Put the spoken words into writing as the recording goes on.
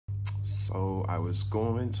So I was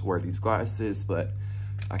going to wear these glasses, but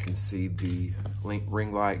I can see the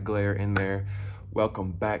ring light glare in there.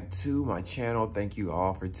 Welcome back to my channel. Thank you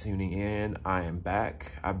all for tuning in. I am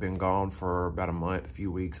back. I've been gone for about a month, a few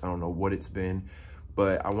weeks. I don't know what it's been,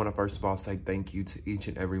 but I want to first of all say thank you to each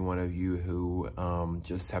and every one of you who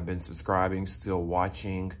just have been subscribing, still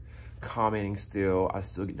watching, commenting still. I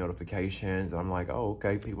still get notifications. I'm like, oh,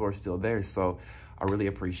 okay, people are still there. So I really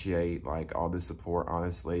appreciate like all the support,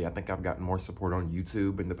 honestly. I think I've gotten more support on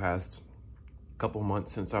YouTube in the past couple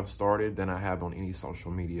months since I've started than I have on any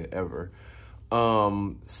social media ever.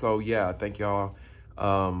 So yeah, thank y'all.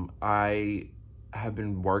 I have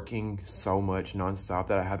been working so much nonstop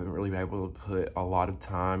that I haven't really been able to devote a lot of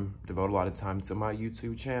time to my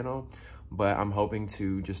YouTube channel, but I'm hoping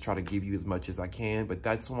to just try to give you as much as I can. But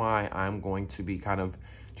that's why I'm going to be kind of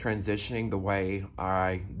transitioning the way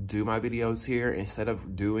I do my videos here. Instead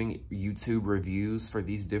of doing YouTube reviews for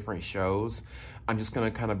these different shows, I'm just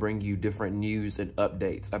gonna kind of bring you different news and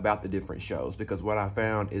updates about the different shows, because what I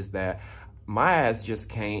found is that my ass just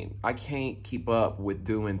can't keep up with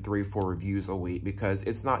doing 3-4 reviews a week, because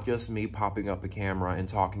it's not just me popping up a camera and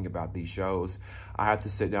talking about these shows. I have to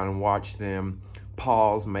sit down and watch them,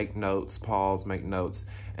 pause, make notes,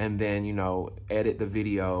 and then, you know, edit the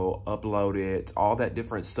video, upload it, all that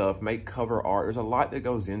different stuff, make cover art. There's a lot that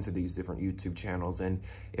goes into these different YouTube channels. And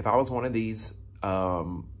if I was one of these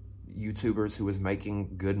YouTubers who was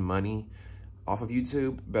making good money off of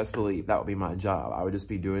YouTube, best believe that would be my job. I would just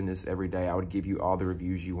be doing this every day. I would give you all the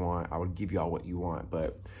reviews you want. I would give you all what you want,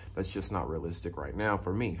 but that's just not realistic right now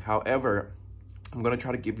for me. However, I'm gonna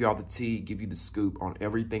try to give you all the tea, give you the scoop on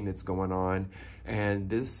everything that's going on. And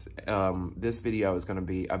this video is gonna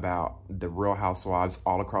be about the Real Housewives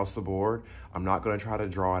all across the board. I'm not gonna try to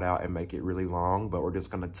draw it out and make it really long, but we're just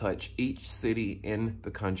gonna touch each city in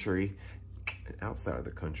the country, outside of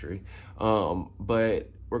the country. But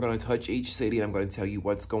we're going to touch each city, and I'm going to tell you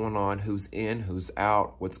what's going on, who's in, who's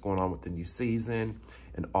out, what's going on with the new season,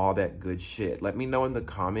 and all that good shit. Let me know in the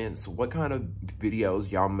comments what kind of videos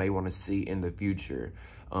y'all may want to see in the future.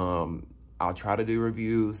 I'll try to do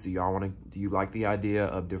reviews. Do you like the idea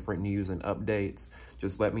of different news and updates?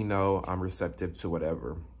 Just let me know. I'm receptive to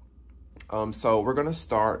whatever. So we're going to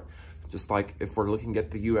start, just like if we're looking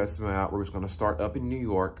at the US map, we're just going to start up in New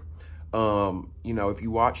York. You know, if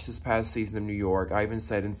you watched this past season of New York, I even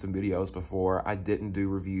said in some videos before, I didn't do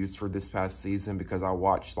reviews for this past season because I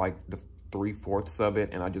watched like the 3/4 of it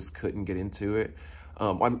and I just couldn't get into it.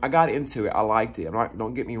 I got into it. I liked it.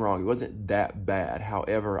 Don't get me wrong. It wasn't that bad.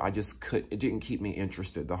 However, I just it didn't keep me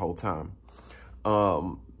interested the whole time.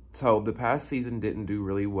 So the past season didn't do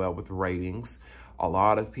really well with ratings. A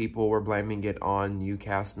lot of people were blaming it on new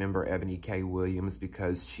cast member Ebony K. Williams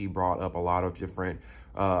because she brought up a lot of different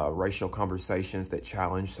racial conversations that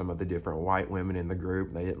challenged some of the different white women in the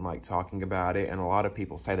group. They didn't like talking about it, and a lot of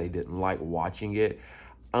people say they didn't like watching it.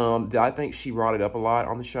 Did I think she brought it up a lot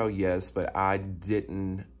on the show? Yes, but I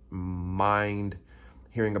didn't mind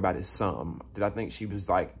hearing about it some. Did I think she was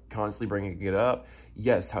like constantly bringing it up?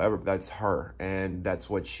 Yes, however, that's her, and that's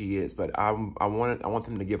what she is. But I want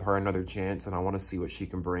them to give her another chance, and I want to see what she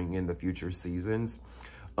can bring in the future seasons.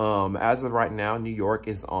 As of right now, New York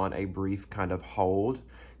is on a brief kind of hold,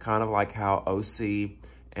 kind of like how OC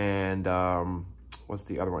and what's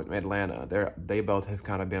the other one? Atlanta. They both have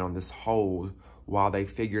kind of been on this hold while they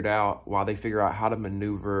figure out how to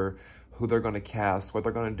maneuver, who they're going to cast, what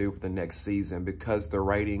they're going to do for the next season, because the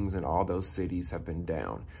ratings in all those cities have been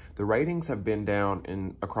down. The ratings have been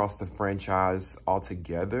down across the franchise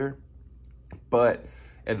altogether, but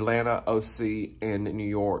Atlanta, OC, and New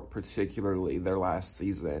York, particularly their last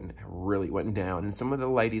season, really went down. And some of the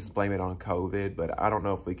ladies blame it on COVID, but I don't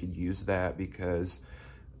know if we could use that because,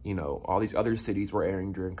 you know, all these other cities were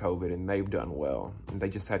airing during COVID and they've done well. And they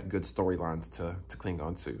just had good storylines to cling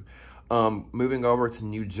on to. Moving over to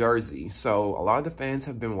New Jersey. So a lot of the fans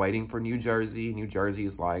have been waiting for New Jersey. New Jersey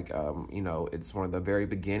is like, you know, it's one of the very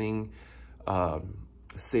beginning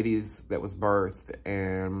cities that was birthed,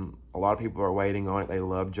 and a lot of people are waiting on it. They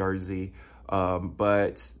love Jersey,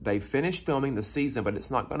 but they finished filming the season, but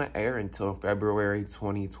it's not going to air until February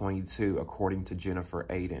 2022, according to Jennifer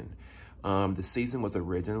Aiden. The season was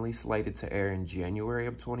originally slated to air in January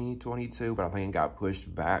of 2022, but I think it got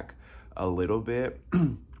pushed back a little bit,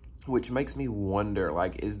 which makes me wonder,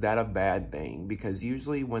 like, is that a bad thing? Because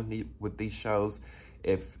usually with these shows,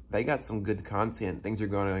 if they got some good content, things are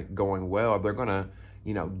going well, they're gonna,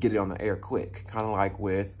 you know, get it on the air quick. Kind of like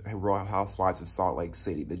with Real Housewives of Salt Lake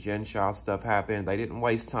City. The Jen Shah stuff happened. They didn't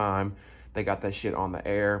waste time. They got that shit on the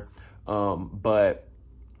air. But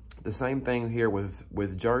The same thing here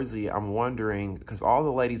with Jersey. I'm wondering, because all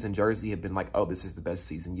the ladies in Jersey have been like, oh, this is the best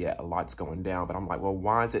season yet. A lot's going down. But I'm like, well,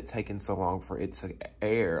 why is it taking so long for it to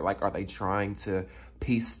air? Like, are they trying to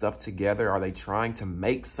piece stuff together? Are they trying to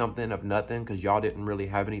make something of nothing? Because y'all didn't really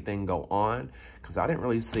have anything go on. Because I didn't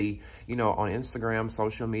really see, you know, on Instagram,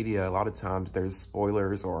 social media, a lot of times there's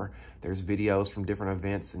spoilers or there's videos from different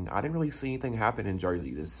events. And I didn't really see anything happen in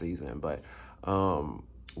Jersey this season. But,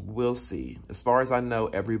 we'll see. As far as I know,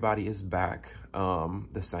 everybody is back.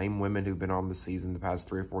 The same women who've been on the season the past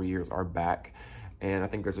 3 or 4 years are back. And I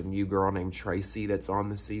think there's a new girl named Tracy that's on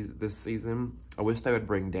this season. I wish they would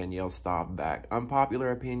bring Danielle Staub back.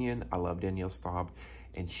 Unpopular opinion, I love Danielle Staub,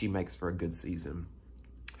 and she makes for a good season.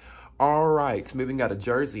 All right, moving out of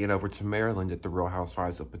Jersey and over to Maryland at the Real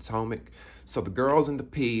Housewives of Potomac. So the girls in the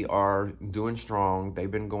P are doing strong. They've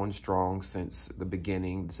been going strong since the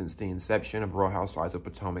beginning, since the inception of Real Housewives of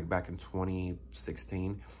Potomac back in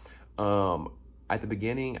 2016. At the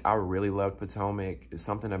beginning, I really loved Potomac. It's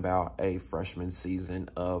something about a freshman season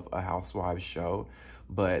of a Housewives show,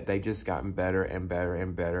 but they've just gotten better and better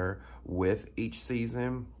and better with each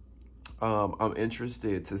season. I'm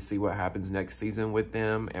interested to see what happens next season with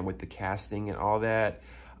them and with the casting and all that.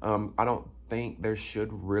 I don't think there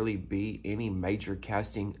should really be any major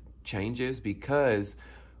casting changes because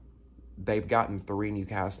they've gotten 3 new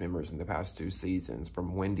cast members in the past 2 seasons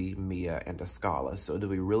from Wendy, Mia, and Askale. So do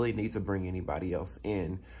we really need to bring anybody else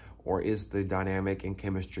in? Or is the dynamic and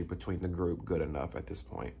chemistry between the group good enough at this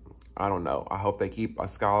point? I don't know. I hope they keep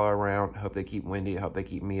Askale around. I hope they keep Wendy. I hope they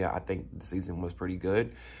keep Mia. I think the season was pretty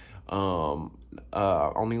good.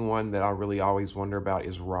 Only one that I really always wonder about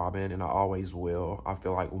is Robin, and I always will. I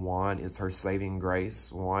feel like Juan is her saving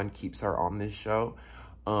grace. Juan keeps her on this show.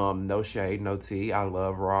 No shade, no tea. I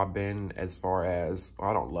love Robin as far as,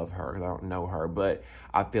 well, I don't love her, I don't know her, but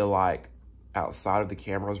I feel like outside of the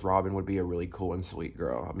cameras, Robin would be a really cool and sweet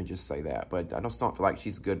girl. Let me just say that. But I just don't feel like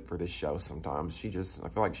she's good for this show sometimes. I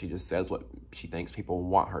feel like she just says what she thinks people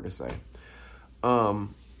want her to say.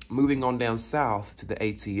 Moving on down south to the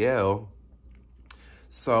ATL.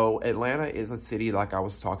 So Atlanta is a city, like I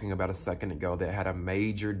was talking about a second ago, that had a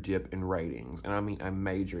major dip in ratings. And I mean a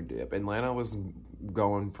major dip. Atlanta was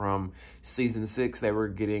going from season 6, they were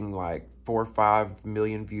getting like 4 or 5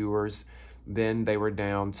 million viewers. Then they were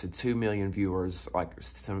down to 2 million viewers like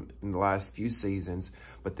in the last few seasons.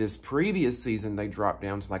 But this previous season, they dropped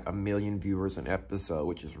down to like 1 million viewers an episode,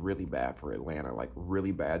 which is really bad for Atlanta, like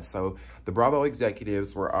really bad. So the Bravo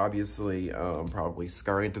executives were obviously probably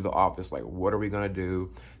scurrying through the office, like, what are we going to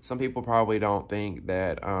do? Some people probably don't think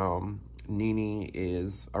that Nene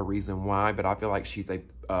is a reason why, but I feel like she's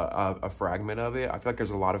a fragment of it. I feel like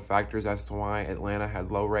there's a lot of factors as to why Atlanta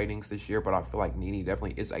had low ratings this year, but I feel like Nene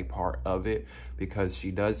definitely is a part of it because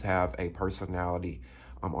she does have a personality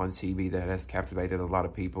on TV that has captivated a lot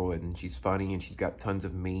of people, and she's funny and she's got tons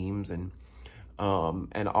of memes, and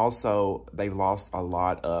also they've lost a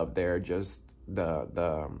lot of their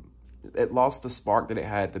it lost the spark that it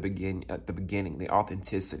had at the beginning, the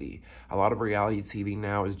authenticity. A lot of reality TV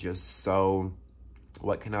now is just so,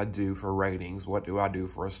 what can I do for ratings? What do I do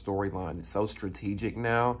for a storyline? It's so strategic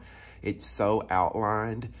now. It's so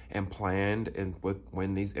outlined and planned and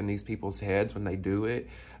in these people's heads when they do it,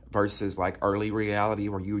 versus like early reality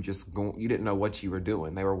where you didn't know what you were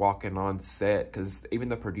doing. They were walking on set, because even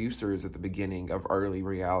the producers at the beginning of early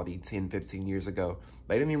reality 10, 15 years ago,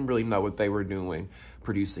 they didn't even really know what they were doing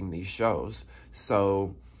producing these shows.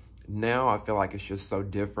 So now I feel like it's just so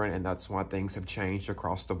different, and that's why things have changed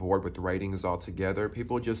across the board with the ratings altogether.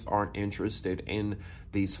 People just aren't interested in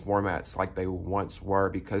these formats like they once were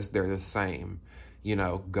because they're the same. You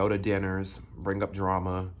know, go to dinners, bring up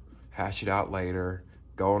drama, hash it out later,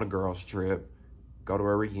 go on a girls trip, go to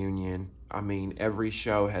a reunion. I mean, every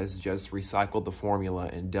show has just recycled the formula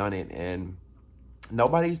and done it, and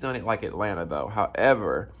nobody's done it like Atlanta though.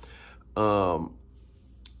 However,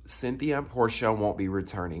 Cynthia and Portia won't be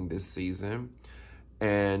returning this season.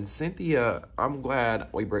 And Cynthia, I'm glad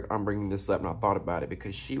I'm bringing this up, and I thought about it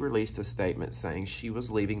because she released a statement saying she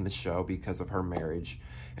was leaving the show because of her marriage,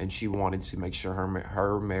 and she wanted to make sure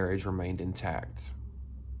her marriage remained intact.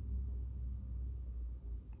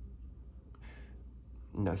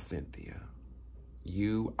 Now, Cynthia,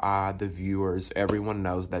 you, I, the viewers, everyone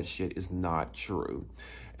knows that shit is not true.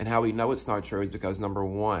 And how we know it's not true is because, number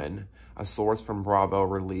one, a source from Bravo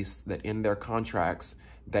released that in their contracts,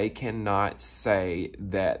 they cannot say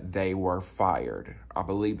that they were fired. I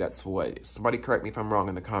believe that's what, somebody correct me if I'm wrong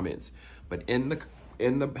in the comments, but in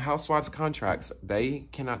the Housewives contracts, they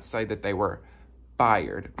cannot say that they were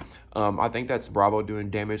fired. I think that's Bravo doing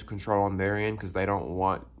damage control on their end because they don't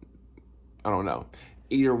want, I don't know.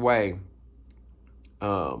 either way,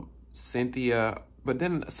 Cynthia, but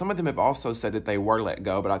then some of them have also said that they were let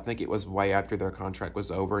go, but I think it was way after their contract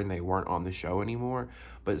was over and they weren't on the show anymore.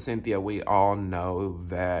 But Cynthia, we all know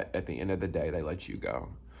that at the end of the day, they let you go.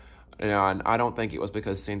 And I don't think it was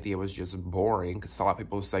because Cynthia was just boring, because a lot of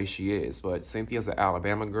people say she is, but Cynthia's an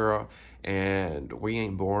Alabama girl, and we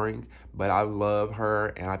ain't boring, but I love her,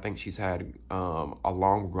 and I think she's had a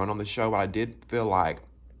long run on the show. But I did feel like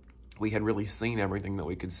we had really seen everything that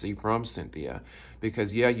we could see from Cynthia,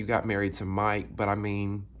 because yeah, you got married to Mike, but I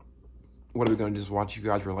mean, what are we going to just watch you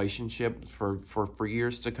guys' relationship for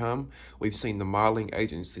years to come? We've seen the modeling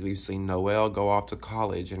agency. We've seen Noelle go off to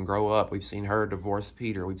college and grow up. We've seen her divorce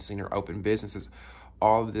Peter. We've seen her open businesses,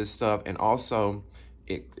 all of this stuff. And also,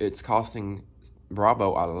 it's costing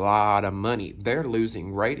Bravo a lot of money. They're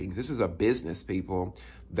losing ratings. This is a business, people.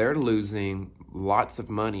 They're losing lots of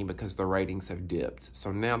money because the ratings have dipped.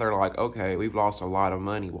 So now they're like, okay, we've lost a lot of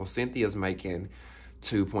money. Well, Cynthia's making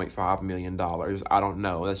 $2.5 million. I don't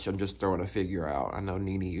know. I'm just throwing a figure out. I know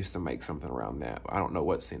Nene used to make something around that. I don't know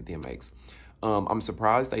what Cynthia makes. I'm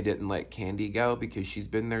surprised they didn't let Candy go because she's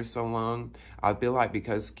been there so long. I feel like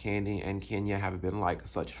because Candy and Kenya have been like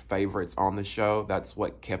such favorites on the show, that's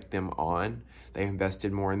what kept them on. They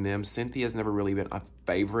invested more in them. Cynthia's never really been a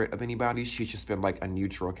favorite of anybody. She's just been like a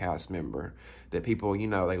neutral cast member that people, you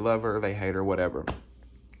know, they love her, they hate her, whatever.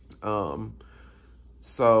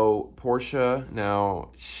 So Portia, now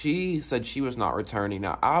she said she was not returning.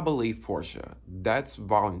 Now I believe Portia. That's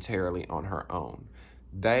voluntarily on her own.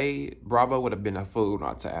 Bravo would have been a fool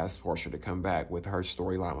not to ask Portia to come back with her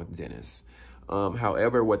storyline with Dennis.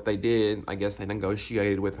 However, what they did, I guess they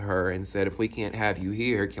negotiated with her and said, if we can't have you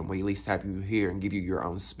here, can we at least have you here and give you your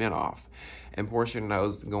own spinoff? And Portia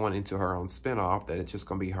knows going into her own spinoff that it's just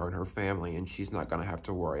going to be her and her family, and she's not going to have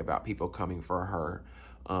to worry about people coming for her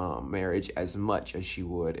marriage as much as she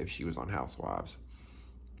would if she was on Housewives.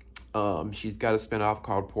 She's got a spinoff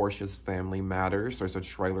called Portia's Family Matters. There's a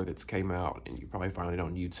trailer that's came out, and you probably find it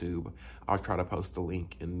on YouTube. I'll try to post the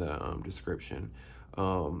link in the description.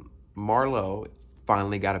 Marlo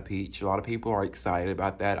finally got a peach. A lot of people are excited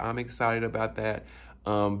about that. I'm excited about that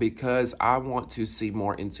because I want to see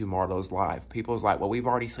more into Marlo's life. People's like, well, we've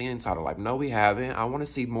already seen inside her life. No, we haven't. I want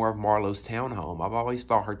to see more of Marlo's townhome. I've always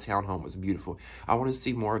thought her townhome was beautiful. I want to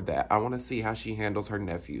see more of that. I want to see how she handles her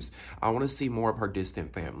nephews. I want to see more of her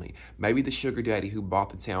distant family. Maybe the sugar daddy who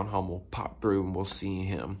bought the townhome will pop through and we'll see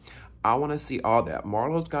him. I want to see all that.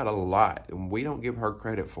 Marlo's got a lot, and we don't give her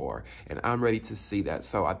credit for, and I'm ready to see that.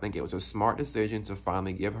 So I think it was a smart decision to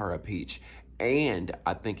finally give her a peach. And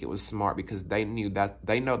I think it was smart because they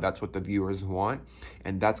know that's what the viewers want,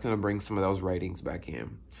 and that's going to bring some of those ratings back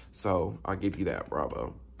in. So I'll give you that,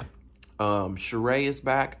 Bravo. Sheree is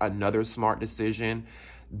back. Another smart decision.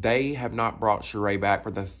 They have not brought Sheree back for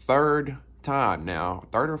the third time now,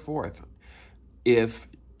 third or fourth, if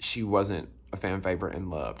she wasn't a fan favorite and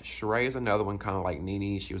loved. Sheree is another one, kind of like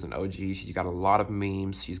Nene. She was an OG. She's got a lot of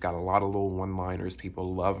memes. She's got a lot of little one-liners.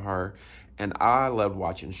 People love her. And I love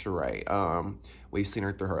watching Sheree. We've seen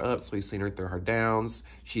her through her ups. We've seen her through her downs.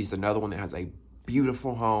 She's another one that has a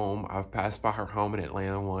beautiful home. I've passed by her home in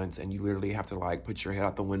Atlanta once, and you literally have to like put your head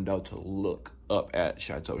out the window to look up at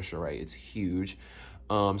Chateau Sheree. It's huge.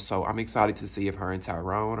 So I'm excited to see if her and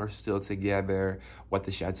Tyrone are still together, what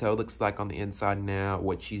the chateau looks like on the inside now,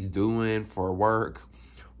 what she's doing for work,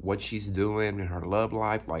 what she's doing in her love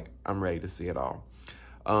life. Like, I'm ready to see it all.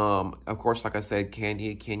 Of course, like I said,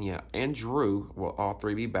 Candy, Kenya, and Drew will all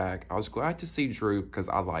three be back. I was glad to see Drew because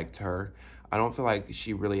I liked her. I don't feel like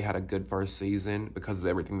she really had a good first season because of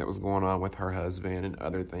everything that was going on with her husband and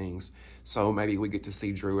other things. So maybe we get to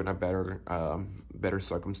see Drew in a better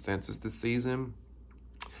circumstances this season.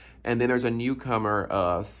 And then there's a newcomer,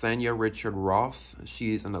 Sanya Richard Ross.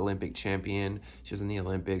 She's an Olympic champion. She was in the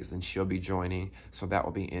Olympics, and she'll be joining. So that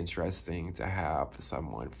will be interesting to have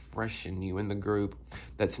someone fresh and new in the group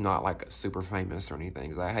that's not like super famous or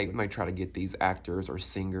anything. 'Cause I hate when they try to get these actors or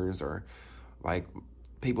singers or like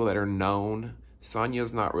people that are known.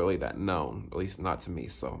 Sanya's not really that known, at least not to me.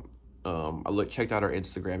 So I checked out her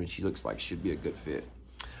Instagram, and she looks like she'd be a good fit.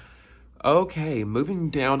 Okay,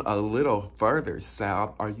 moving down a little further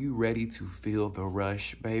south, are you ready to feel the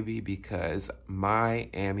rush, baby? Because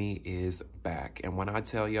Miami is back. And when I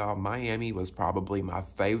tell y'all, Miami was probably my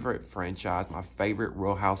favorite franchise, my favorite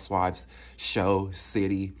Real Housewives show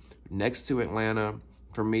city. Next to Atlanta,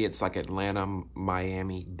 for me, it's like Atlanta,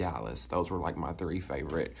 Miami, Dallas. Those were like my three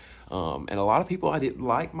favorite. And a lot of people, I didn't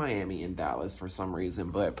like Miami and Dallas for some reason,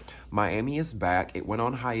 but Miami is back. It went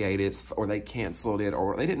on hiatus, or they canceled it,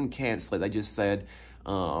 or they didn't cancel it. They just said,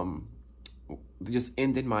 just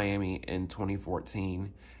ended Miami in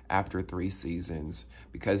 2014 after 3 seasons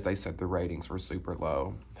because they said the ratings were super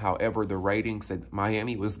low. However, the ratings that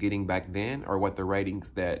Miami was getting back then are what the ratings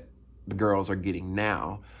that the girls are getting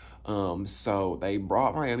now. So they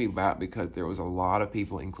brought Miami back because there was a lot of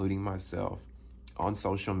people, including myself, on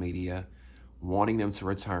social media wanting them to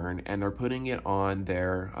return, and they're putting it on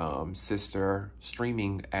their sister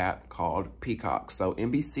streaming app called Peacock. So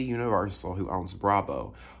NBC Universal, who owns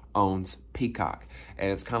Bravo, owns Peacock,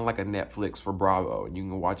 and it's kind of like a Netflix for Bravo, and you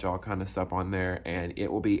can watch all kind of stuff on there, and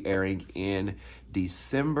it will be airing in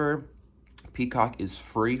December. Peacock is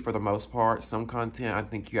free for the most part. Some content I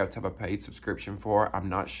think you have to have a paid subscription for. I'm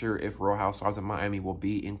not sure if Real Housewives of Miami will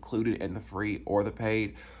be included in the free or the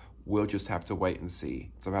paid. We'll just have to wait and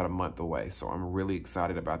see. It's about a month away, so I'm really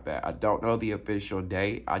excited about that. I don't know the official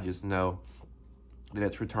date. I just know that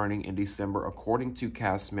it's returning in December, according to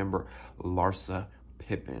cast member Larsa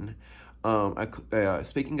Pippen.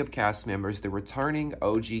 Speaking of cast members, the returning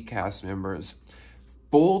OG cast members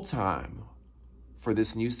full-time for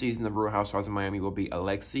this new season of Real Housewives of Miami will be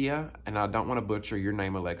Alexia, and I don't want to butcher your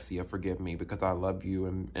name, Alexia, forgive me, because I love you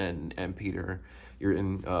and Peter, you're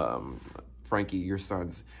in Frankie, your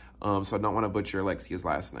sons. So I don't want to butcher Alexia's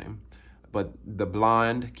last name. But the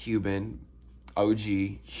blonde Cuban OG,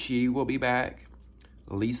 she will be back.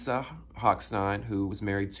 Lisa Hochstein, who was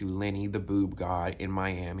married to Lenny, the boob guy in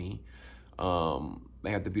Miami.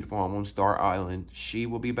 They have the beautiful home on Star Island. She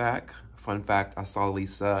will be back. Fun fact, I saw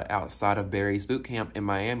Lisa outside of Barry's boot camp in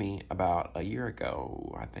Miami about a year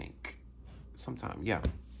ago, I think. Sometime, yeah.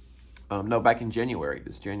 No, back in January.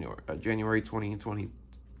 January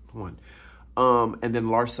 2021. And then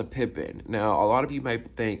Larsa Pippen. Now, a lot of you may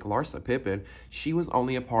think Larsa Pippen, she was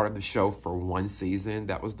only a part of the show for 1 season.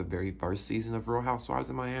 That was the very first season of Real Housewives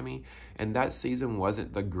of Miami. And that season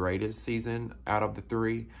wasn't the greatest season out of the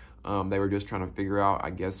 3. They were just trying to figure out,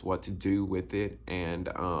 I guess, what to do with it. And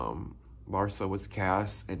Larsa was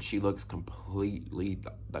cast, and she looks completely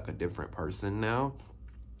like a different person now.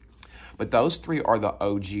 But those 3 are the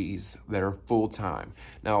OGs that are full-time.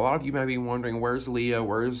 Now, a lot of you may be wondering, where's Leah?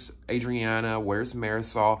 Where's Adriana? Where's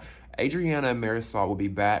Marisol? Adriana and Marisol will be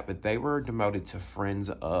back, but they were demoted to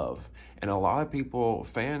friends of. And a lot of people,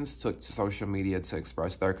 fans, took to social media to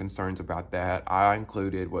express their concerns about that. I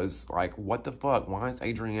included, was like, what the fuck? Why is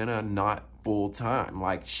Adriana not full-time?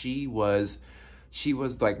 Like, she was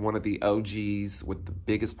like one of the OGs with the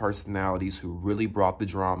biggest personalities who really brought the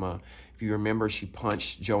drama. If you remember, she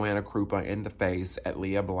punched Joanna Krupa in the face at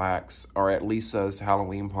Lisa's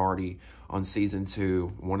Halloween party on season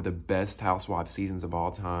 2, one of the best Housewives seasons of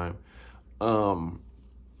all time.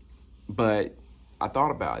 But I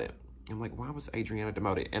thought about it. I'm like, why was Adriana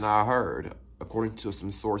demoted? And I heard, according to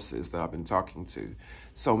some sources that I've been talking to.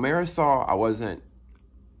 So Marisol, I wasn't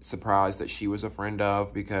surprised that she was a friend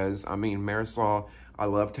of, because, I mean, Marisol, I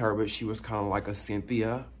loved her, but she was kind of like a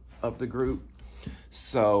Cynthia of the group.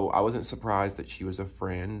 So I wasn't surprised that she was a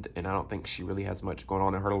friend, and I don't think she really has much going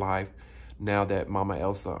on in her life now that Mama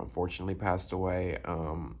Elsa unfortunately passed away.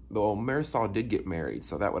 Well, Marisol did get married,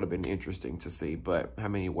 so that would have been interesting to see, but how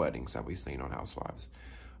many weddings have we seen on Housewives?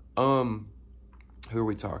 Who are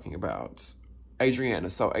we talking about? Adriana.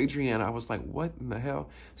 So Adriana, I was like, what in the hell?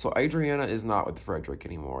 So Adriana is not with Frederick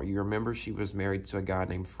anymore. You remember she was married to a guy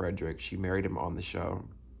named Frederick. She married him on the show.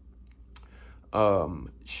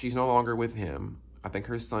 She's no longer with him. I think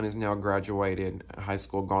her son is now graduated high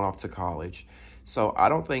school, gone off to college. So I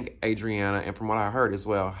don't think Adriana, and from what I heard as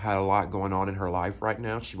well, had a lot going on in her life right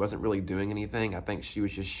now. She wasn't really doing anything. I think she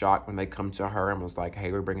was just shocked when they come to her and was like,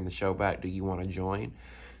 hey, we're bringing the show back. Do you want to join?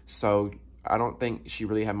 So I don't think she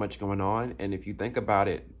really had much going on. And if you think about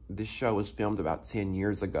it, this show was filmed about 10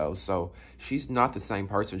 years ago. So she's not the same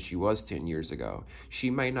person she was 10 years ago. She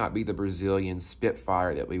may not be the Brazilian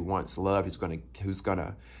Spitfire that we once loved, who's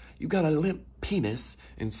gonna, you got a limp penis,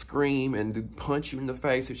 and scream and punch you in the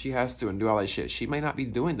face if she has to and do all that shit. She may not be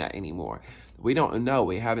doing that anymore. We don't know.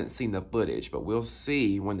 We haven't seen the footage, but we'll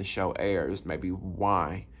see when the show airs maybe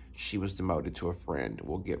why she was demoted to a friend.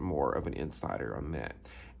 We'll get more of an insider on that.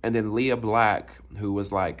 And then Leah Black, who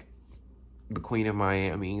was like the queen of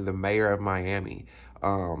Miami, the mayor of Miami,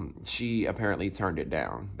 she apparently turned it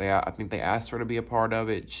down. I think they asked her to be a part of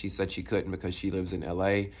it. She said she couldn't because she lives in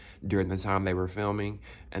LA during the time they were filming.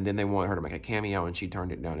 And then they wanted her to make a cameo, and she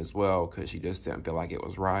turned it down as well because she just didn't feel like it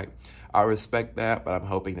was right. I respect that, but I'm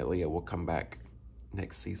hoping that Leah will come back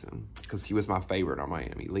next season because she was my favorite on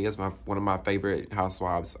Miami. Leah's one of my favorite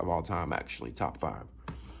housewives of all time, actually, top 5.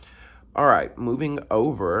 All right, moving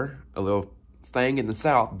over a little Staying in the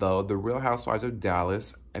South, though, the Real Housewives of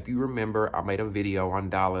Dallas. If you remember, I made a video on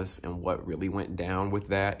Dallas and what really went down with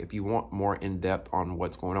that. If you want more in-depth on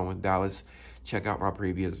what's going on with Dallas, check out my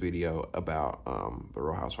previous video about the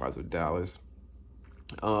Real Housewives of Dallas.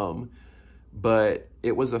 But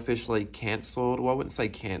it was officially canceled. Well, I wouldn't say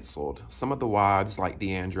canceled. Some of the wives, like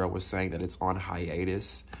Deandra, was saying that it's on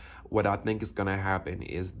hiatus. What I think is going to happen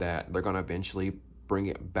is that they're going to eventually bring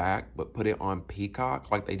it back, but put it on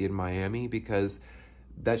Peacock like they did Miami, because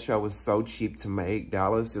that show was so cheap to make.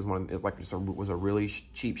 Dallas is was a really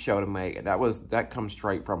cheap show to make, and that comes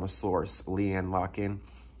straight from a source, Leanne Locken,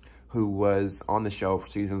 who was on the show for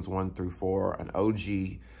seasons 1 through 4, an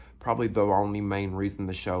OG, probably the only main reason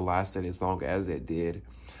the show lasted as long as it did.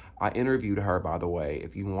 I interviewed her, by the way.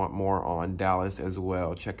 If you want more on Dallas as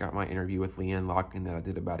well, check out my interview with Leanne Locken that I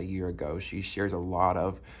did about a year ago. She shares a lot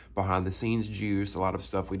of behind-the-scenes juice, a lot of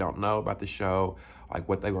stuff we don't know about the show, like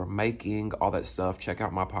what they were making, all that stuff. Check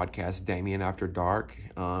out my podcast, Damien After Dark.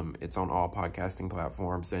 It's on all podcasting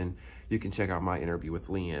platforms, and you can check out my interview with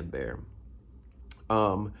Leanne there.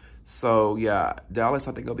 So yeah, Dallas,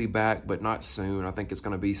 I think they'll be back, but not soon. I think it's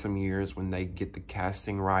going to be some years when they get the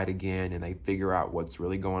casting right again and they figure out what's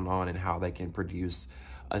really going on and how they can produce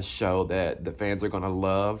a show that the fans are going to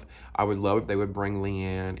love. I would love if they would bring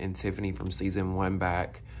Leanne and Tiffany from season 1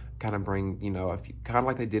 back, kind of bring, you know, kind of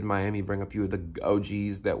like they did Miami, bring a few of the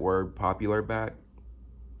OGs that were popular back.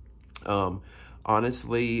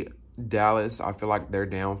 Honestly, Dallas, I feel like their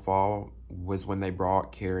downfall was when they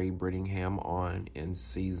brought Carrie Brittingham on in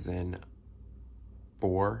season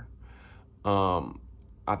 4.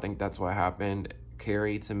 I think that's what happened.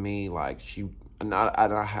 Carrie, to me, like,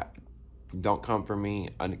 don't come for me.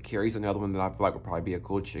 And Carrie's another one that I feel like would probably be a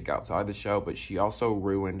cool chick outside the show, but she also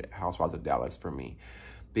ruined Housewives of Dallas for me,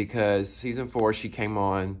 because season 4, she came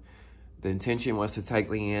on. The intention was to take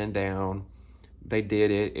Leanne down. They did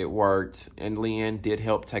it. It worked. And Leanne did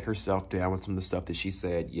help take herself down with some of the stuff that she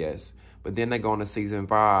said, yes. But then they go into season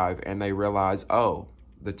 5 and they realize, oh,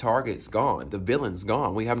 the target's gone. The villain's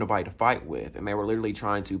gone. We have nobody to fight with. And they were literally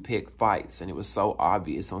trying to pick fights. And it was so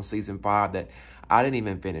obvious on season 5 that I didn't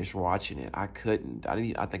even finish watching it. I couldn't.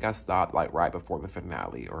 I think I stopped like right before the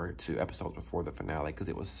finale, or 2 episodes before the finale, because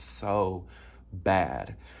it was so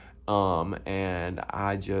bad. And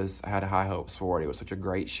I just had high hopes for it. It was such a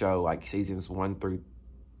great show, like seasons 1 through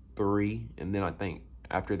 3. And then I think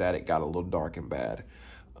after that, it got a little dark and bad.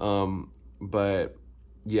 But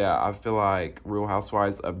yeah, I feel like Real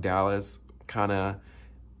Housewives of Dallas kind of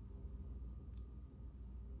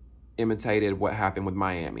imitated what happened with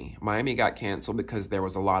Miami. Miami got canceled because there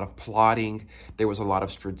was a lot of plotting. There was a lot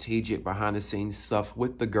of strategic behind-the-scenes stuff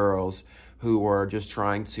with the girls who were just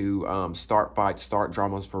trying to start fights, start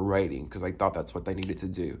dramas for rating, because they thought that's what they needed to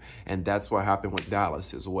do. And that's what happened with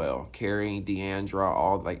Dallas as well. Carrie,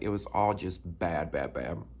 Deandra, it was all just bad, bad,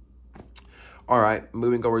 bad. All right,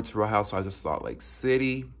 moving over to Real Housewives of Salt Lake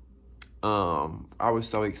City. I was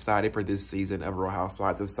so excited for this season of Real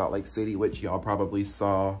Housewives of Salt Lake City, which y'all probably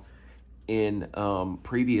saw in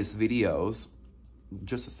previous videos.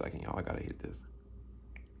 Just a second, y'all. I gotta hit this.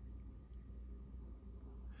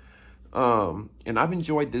 And I've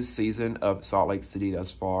enjoyed this season of Salt Lake City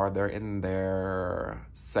thus far. They're in their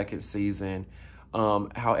 2nd season.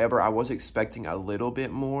 However, I was expecting a little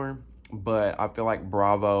bit more, but I feel like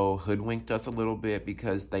Bravo hoodwinked us a little bit,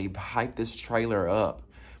 because they hyped this trailer up,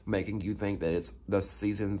 making you think that the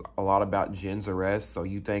season's a lot about Jen's arrest. So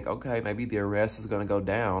you think, okay, maybe the arrest is going to go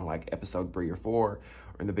down like episode 3 or 4 or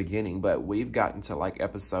in the beginning. But we've gotten to like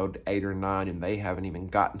episode 8 or 9 and they haven't even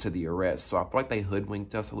gotten to the arrest. So I feel like they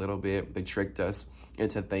hoodwinked us a little bit. They tricked us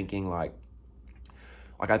into thinking like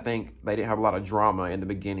I think they didn't have a lot of drama in the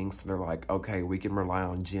beginning. So they're like, okay, we can rely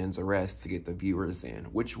on Jen's arrest to get the viewers in,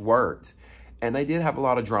 which worked. And they did have a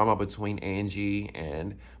lot of drama between Angie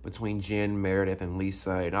and between Jen, Meredith, and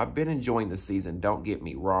Lisa. And I've been enjoying the season, don't get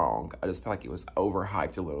me wrong. I just feel like it was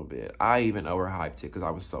overhyped a little bit. I even overhyped it because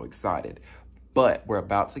I was so excited. But we're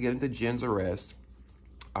about to get into Jen's arrest.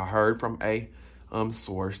 I heard from a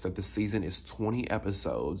source that the season is 20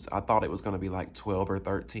 episodes. I thought it was going to be like 12 or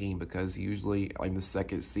 13, because usually in the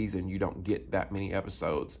 2nd season, you don't get that many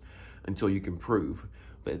episodes until you can prove.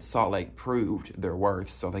 But Salt Lake proved their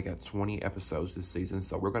worth, so they got 20 episodes this season.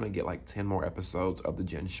 So we're going to get like 10 more episodes of the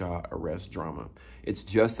Jen Shah arrest drama. It's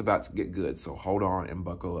just about to get good, so hold on and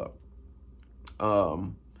buckle up.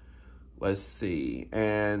 Let's see.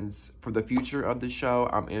 And for the future of the show,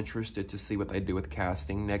 I'm interested to see what they do with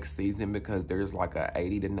casting next season, because there's like a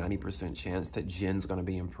 80 to 90% chance that Jen's going to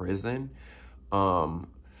be in prison.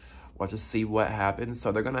 We'll just see what happens.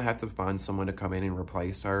 So they're going to have to find someone to come in and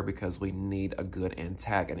replace her, because we need a good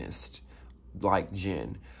antagonist. like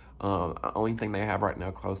Jen. Only thing they have right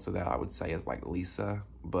now close to that, I would say, is like Lisa.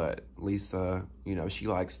 But Lisa, you know, she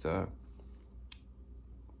likes to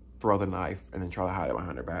throw the knife and then try to hide it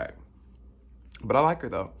behind her back. But I like her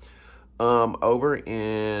though. Over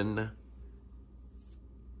in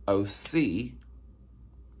OC,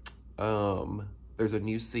 there's a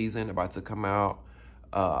new season about to come out.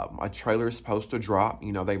 A trailer's supposed to drop.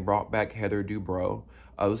 You know, they brought back Heather Dubrow.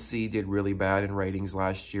 OC did really bad in ratings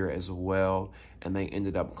last year as well, and they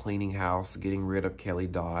ended up cleaning house, getting rid of Kelly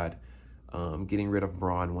Dodd, getting rid of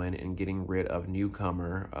Bronwyn, and getting rid of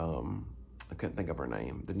newcomer, I couldn't think of her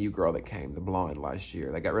name, the new girl that came, the blonde, last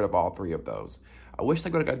year. They got rid of all three of those. I wish they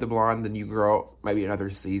could have got the blonde, the new girl, maybe another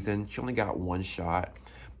season. She only got one shot,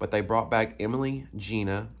 but they brought back Emily,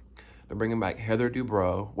 Gina. They're bringing back Heather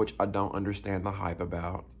Dubrow, which I don't understand the hype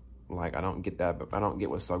about. Like, I don't get that, but I don't get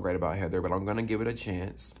what's so great about Heather, but I'm going to give it a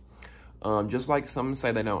chance. Just like some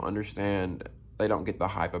say they don't understand, they don't get the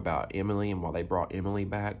hype about Emily and why they brought Emily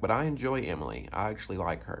back, but I enjoy Emily. I actually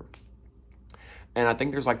like her. And I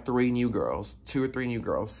think there's like 2 or 3 new girls.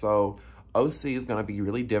 So OC is going to be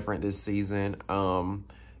really different this season.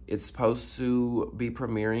 It's supposed to be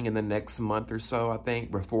premiering in the next month or so, I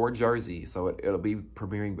think, before Jersey. So it'll be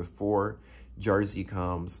premiering before Jersey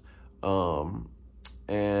comes. And,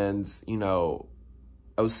 you know,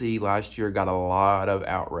 OC last year got a lot of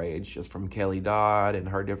outrage just from Kelly Dodd and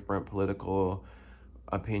her different political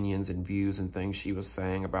opinions and views and things she was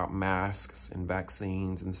saying about masks and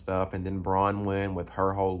vaccines and stuff. And then Bronwyn with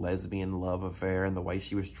her whole lesbian love affair and the way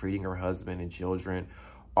she was treating her husband and children,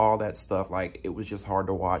 all that stuff. Like, it was just hard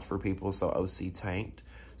to watch for people, so OC tanked.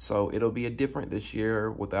 So it'll be a different this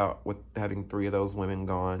year with having 3 of those women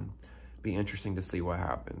gone. Be interesting to see what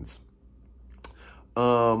happens.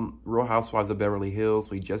 Real Housewives of Beverly Hills,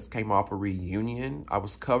 we just came off a reunion. I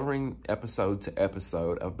was covering episode to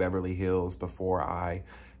episode of Beverly Hills before I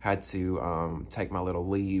had to take my little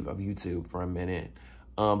leave of YouTube for a minute.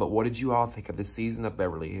 But what did you all think of the season of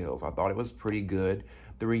Beverly Hills? I thought it was pretty good.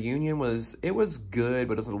 The reunion was good,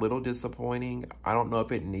 but it was a little disappointing. I don't know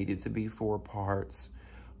if it needed to be 4 parts.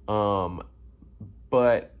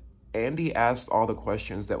 But Andy asked all the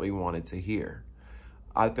questions that we wanted to hear.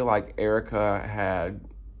 I feel like Erica had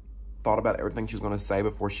thought about everything she was going to say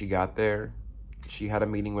before she got there. She had a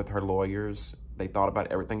meeting with her lawyers. They thought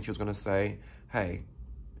about everything she was going to say. Hey,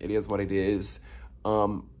 it is what it is.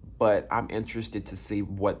 But I'm interested to see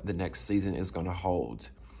what the next season is going to hold.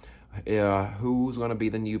 Who's going to be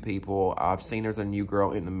the new people? I've seen there's a new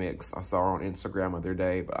girl in the mix. I saw her on Instagram the other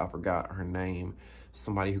day, but I forgot her name.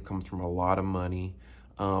 Somebody who comes from a lot of money.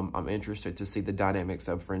 I'm interested to see the dynamics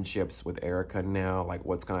of friendships with Erica now, like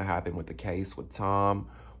what's going to happen with the case with Tom,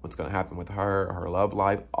 what's going to happen with her love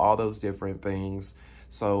life, all those different things.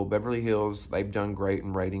 So Beverly Hills, they've done great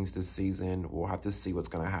in ratings this season. We'll have to see what's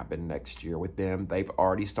going to happen next year with them. They've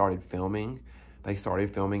already started filming. They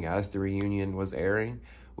started filming as the reunion was airing,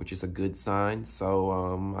 which is a good sign.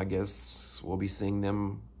 So I guess we'll be seeing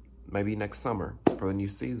them maybe next summer for the new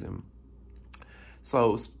season.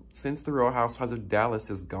 So since the Real Housewives of Dallas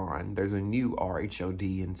is gone, there's a new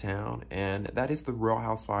RHOD in town, and that is the Real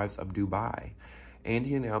Housewives of Dubai.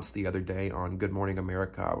 Andy announced the other day on Good Morning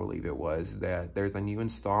America, I believe it was, that there's a new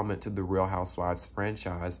installment to the Real Housewives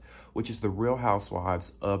franchise, which is the Real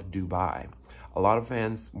Housewives of Dubai. A lot of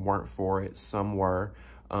fans weren't for it, some were.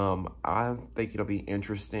 I think it'll be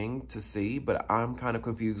interesting to see, but I'm kind of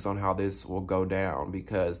confused on how this will go down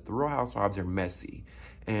because the Real Housewives are messy.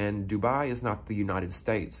 And Dubai is not the United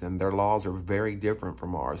States, and their laws are very different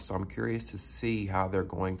from ours. So I'm curious to see how they're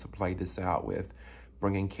going to play this out with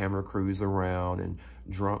bringing camera crews around and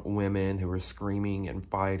drunk women who are screaming and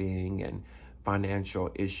fighting and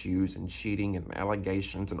financial issues and cheating and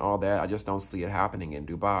allegations and all that. I just don't see it happening in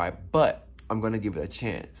Dubai, but I'm going to give it a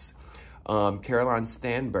chance. Caroline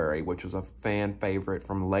Stanbury, which was a fan favorite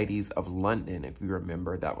from Ladies of London, if you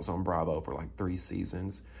remember, that was on Bravo for like 3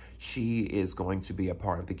 seasons. She is going to be a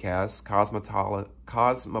part of the cast.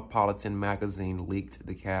 Cosmopolitan magazine leaked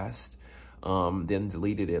the cast, then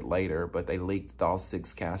deleted it later, but they leaked all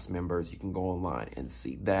 6 cast members. You can go online and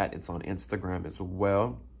see that. It's on Instagram as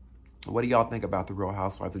well. What do y'all think about the Real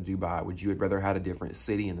Housewives of Dubai? Would you rather have a different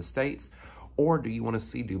city in the States? Or do you want to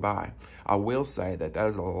see Dubai? I will say that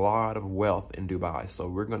there's a lot of wealth in Dubai. So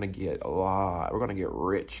we're going to get we're going to get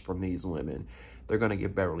rich from these women. They're going to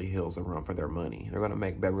give Beverly Hills a run for their money. They're going to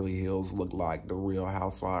make Beverly Hills look like the Real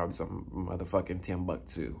Housewives of motherfucking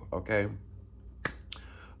Timbuktu, okay?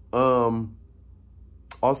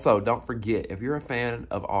 Also, don't forget, if you're a fan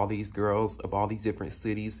of all these girls, of all these different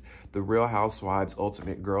cities, the Real Housewives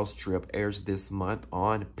Ultimate Girls Trip airs this month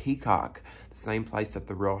on Peacock. the same place that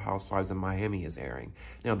the Real Housewives of Miami is airing.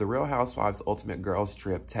 Now, the Real Housewives Ultimate Girls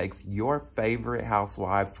Trip takes your favorite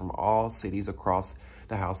housewives from all cities across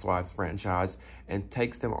the Housewives franchise and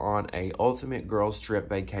takes them on a ultimate girls trip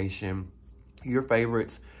vacation. Your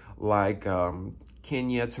favorites like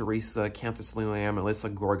Kenya, Teresa, Countess Luann, Melissa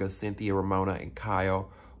Gorga, Cynthia, Ramona, and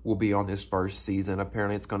Kyle will be on this first season.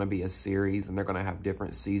 Apparently, it's going to be a series, and they're going to have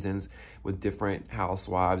different seasons with different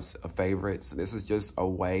housewives favorites. This is just a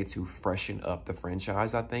way to freshen up the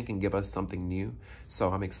franchise, I think, and give us something new. So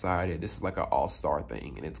I'm excited. This is like an all-star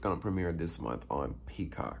thing, and it's going to premiere this month on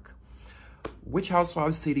Peacock. Which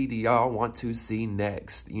Housewives CD do y'all want to see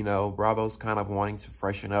next? You know, Bravo's kind of wanting to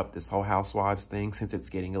freshen up this whole Housewives thing since it's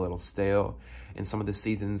getting a little stale. And some of the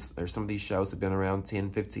seasons, or some of these shows have been around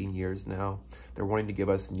 10, 15 years now. They're wanting to give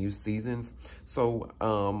us new seasons. So,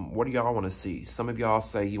 what do y'all want to see? Some of y'all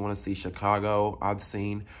say you want to see Chicago.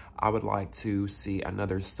 I would like to see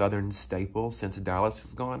another Southern staple since Dallas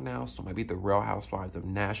is gone now. So maybe the Real Housewives of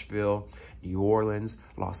Nashville, New Orleans,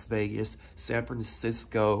 Las Vegas, San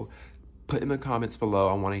Francisco. Put in the comments below.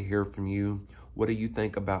 I want to hear from you. What do you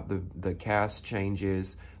think about the cast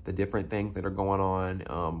changes, the different things that are going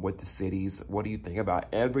on with the cities? What do you think about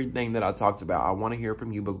everything that I talked about? I want to hear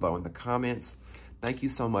from you below in the comments. Thank you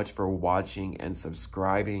so much for watching and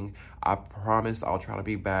subscribing. I promise I'll try to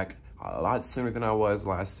be back a lot sooner than I was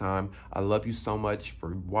last time. I love you so much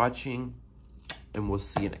for watching, and we'll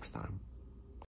see you next time.